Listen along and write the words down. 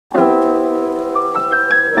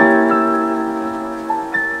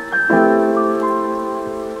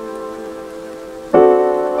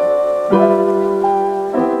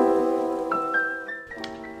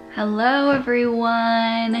Hello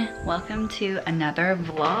everyone, welcome to another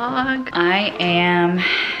vlog. I am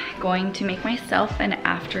going to make myself an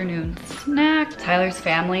afternoon snack. Tyler's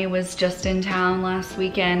family was just in town last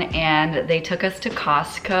weekend and they took us to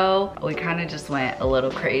Costco. We kind of just went a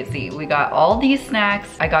little crazy. We got all these snacks.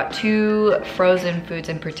 I got two frozen foods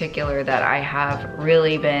in particular that I have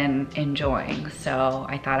really been enjoying, so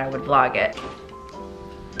I thought I would vlog it.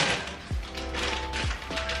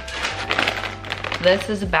 This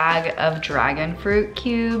is a bag of dragon fruit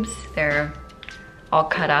cubes. They're all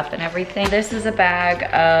cut up and everything. This is a bag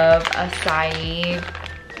of acai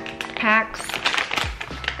packs.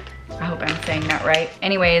 I hope I'm saying that right.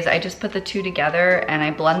 Anyways, I just put the two together and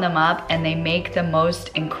I blend them up and they make the most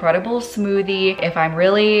incredible smoothie. If I'm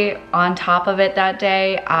really on top of it that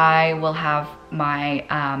day, I will have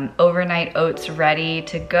my overnight oats ready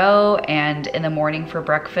to go, and in the morning for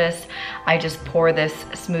breakfast I just pour this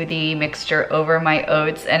smoothie mixture over my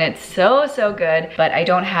oats and it's so good. But I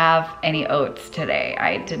don't have any oats today.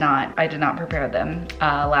 I did not prepare them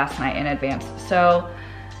last night in advance.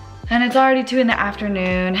 And it's already 2 in the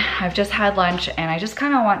afternoon. I've just had lunch and I just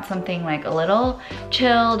kind of want something like a little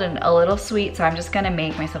chilled and a little sweet, so I'm just gonna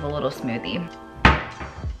make myself a little smoothie.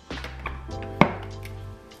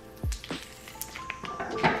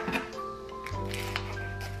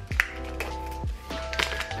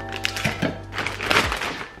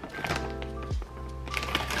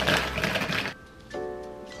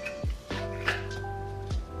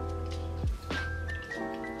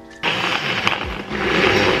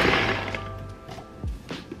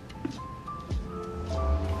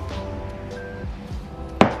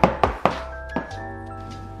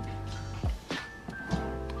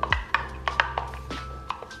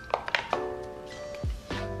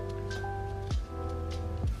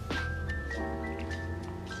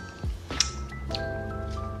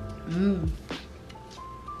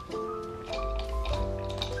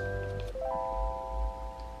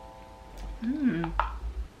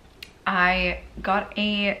 I got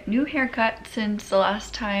a new haircut since the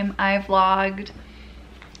last time I vlogged.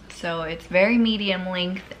 So it's very medium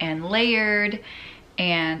length and layered,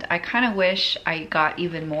 and I kind of wish I got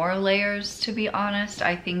even more layers, to be honest.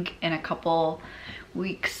 I think in a couple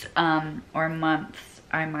weeks or months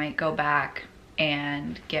I might go back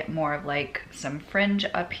and get more of like some fringe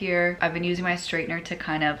up here. I've been using my straightener to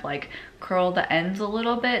kind of like curl the ends a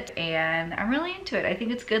little bit and I'm really into it. I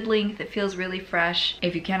think it's good length. It feels really fresh.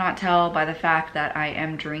 If you cannot tell by the fact that I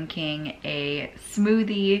am drinking a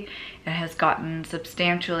smoothie, it has gotten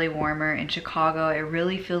substantially warmer in Chicago. It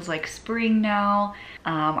really feels like spring now.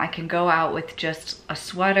 I can go out with just a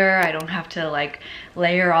sweater. I don't have to like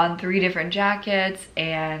layer on 3 different jackets,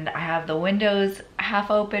 and I have the windows half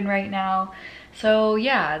open right now. So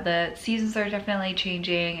yeah, the seasons are definitely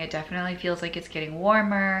changing. It definitely feels like it's getting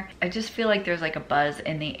warmer. I just feel like there's like a buzz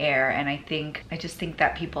in the air, and I just think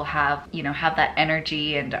that people have that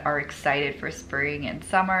energy and are excited for spring and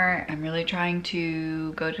summer. I'm really trying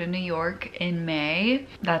to go to New York in May.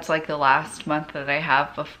 That's like the last month that I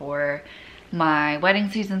have before my wedding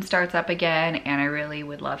season starts up again, and I really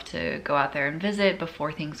would love to go out there and visit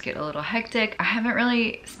before things get a little hectic. I haven't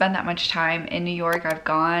really spent that much time in New York. I've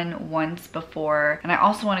gone once before, and I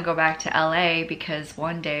also want to go back to LA because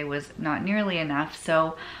one day was not nearly enough.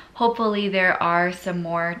 So hopefully there are some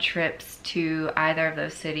more trips to either of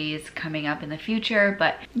those cities coming up in the future.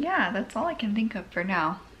 But yeah, that's all I can think of for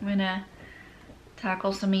now. I'm gonna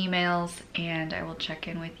tackle some emails and I will check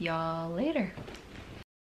in with y'all later.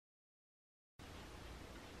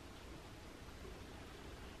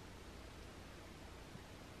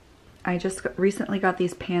 I just recently got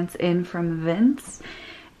these pants in from Vince,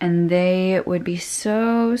 and they would be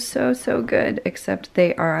so good, except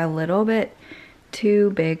they are a little bit too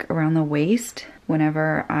big around the waist.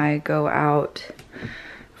 Whenever I go out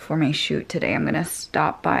for my shoot today, I'm gonna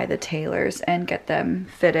stop by the tailors and get them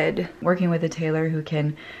fitted. Working with a tailor who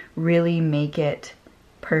can really make it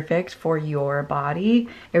perfect for your body,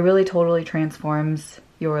 it really totally transforms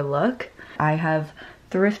your look. I have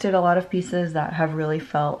thrifted a lot of pieces that have really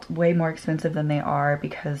felt way more expensive than they are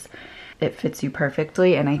because it fits you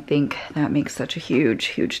perfectly, and I think that makes such a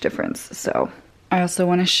huge difference. So I also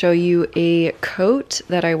want to show you a coat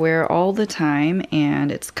that I wear all the time,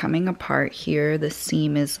 and it's coming apart here. The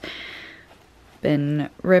seam has been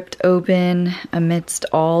ripped open amidst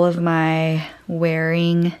all of my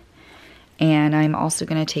wearing. And I'm also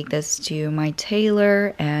gonna take this to my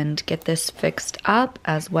tailor and get this fixed up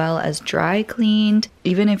as well as dry cleaned.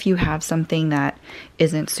 Even if you have something that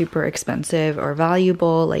isn't super expensive or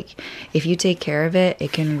valuable, like if you take care of it,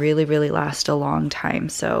 it can really last a long time.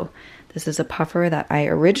 So This is a puffer that I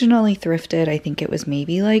originally thrifted. I think it was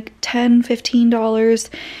maybe like $10, $15.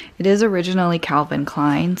 It is originally Calvin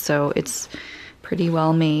Klein, so it's pretty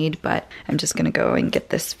well made, but I'm just gonna go and get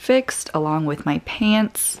this fixed along with my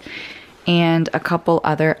pants and a couple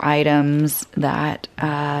other items that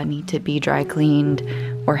need to be dry cleaned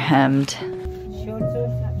or hemmed. Shorter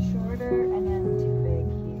and then too big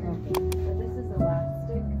here. But this is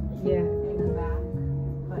elastic. Yeah. In the back,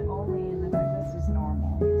 but only in the back. This is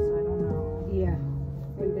normal, so I don't know. Yeah.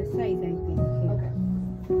 On the side, I think. Yeah. Okay.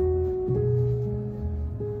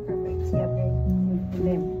 Perfect. Yeah. Okay.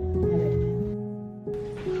 Them.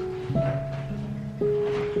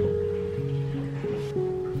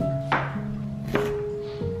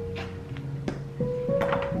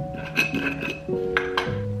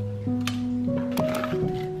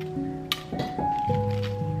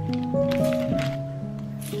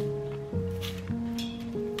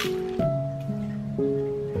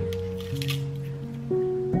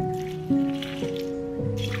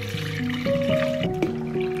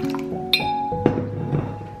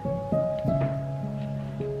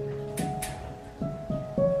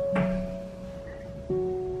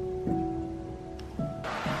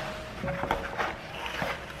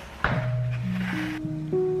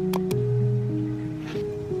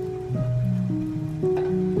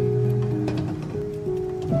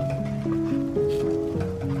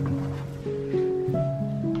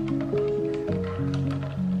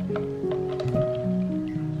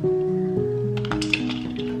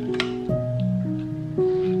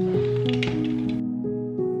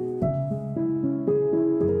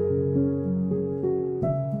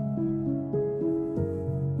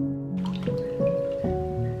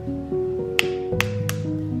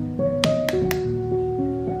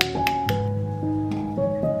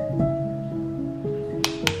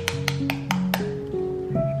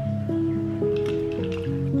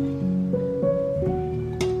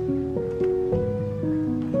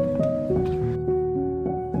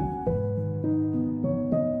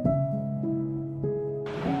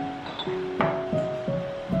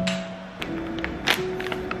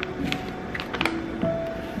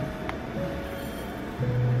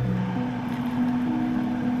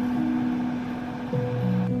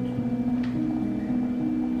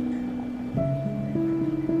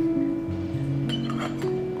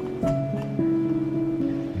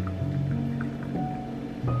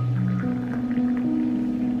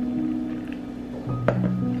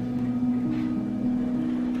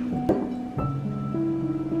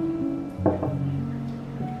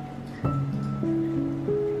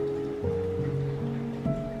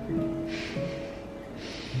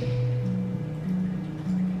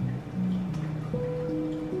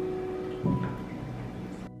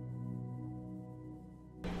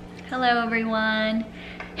 Hello everyone.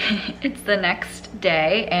 It's the next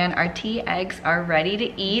day and our tea eggs are ready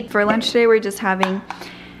to eat. For lunch today we're just having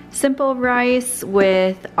simple rice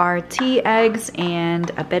with our tea eggs and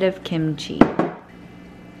a bit of kimchi.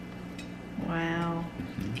 Wow.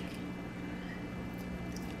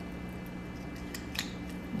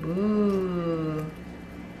 Ooh,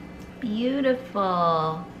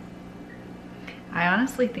 beautiful. I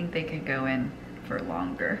honestly think they could go in for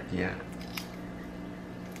longer. Yeah.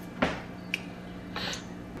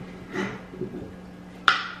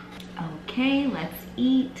 Okay, let's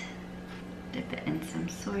eat. Dip it in some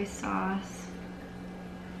soy sauce.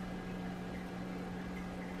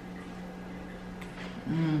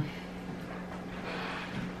 Mmm.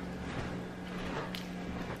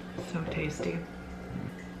 So tasty.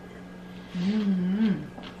 Mm-hmm.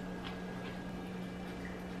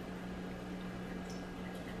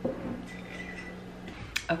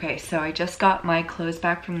 Okay, so I just got my clothes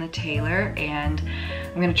back from the tailor and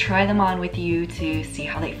I'm gonna try them on with you to see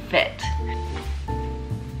how they fit.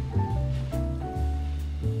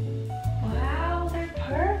 Wow, they're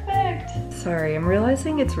perfect. Sorry, I'm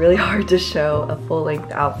realizing it's really hard to show a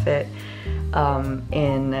full-length outfit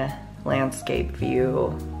in landscape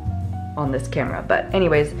view on this camera. But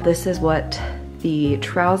anyways, this is what the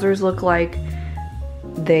trousers look like.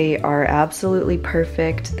 They are absolutely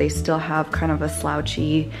perfect. They still have kind of a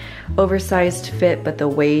slouchy, oversized fit, but the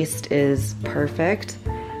waist is perfect.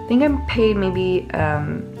 I think I paid maybe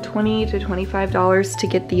 $20 to $25 to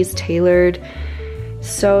get these tailored.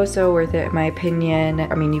 So worth it in my opinion.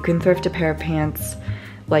 I mean, you can thrift a pair of pants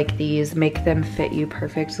like these, make them fit you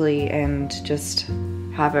perfectly, and just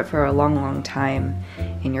have it for a long time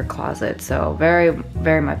in your closet. So very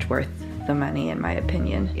much worth the money in my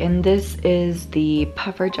opinion. And this is the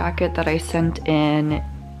puffer jacket that I sent in.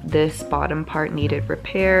 This bottom part needed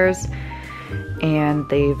repairs and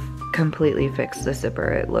they've completely fixed the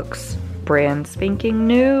zipper. It looks brand spanking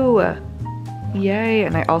new. Yay.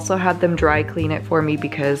 And I also had them dry clean it for me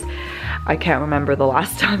because I can't remember the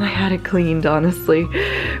last time I had it cleaned, honestly,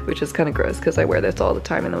 which is kind of gross because I wear this all the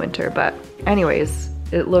time in the winter. But anyways,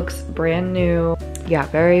 it looks brand new. Yeah,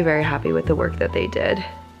 very, very happy with the work that they did.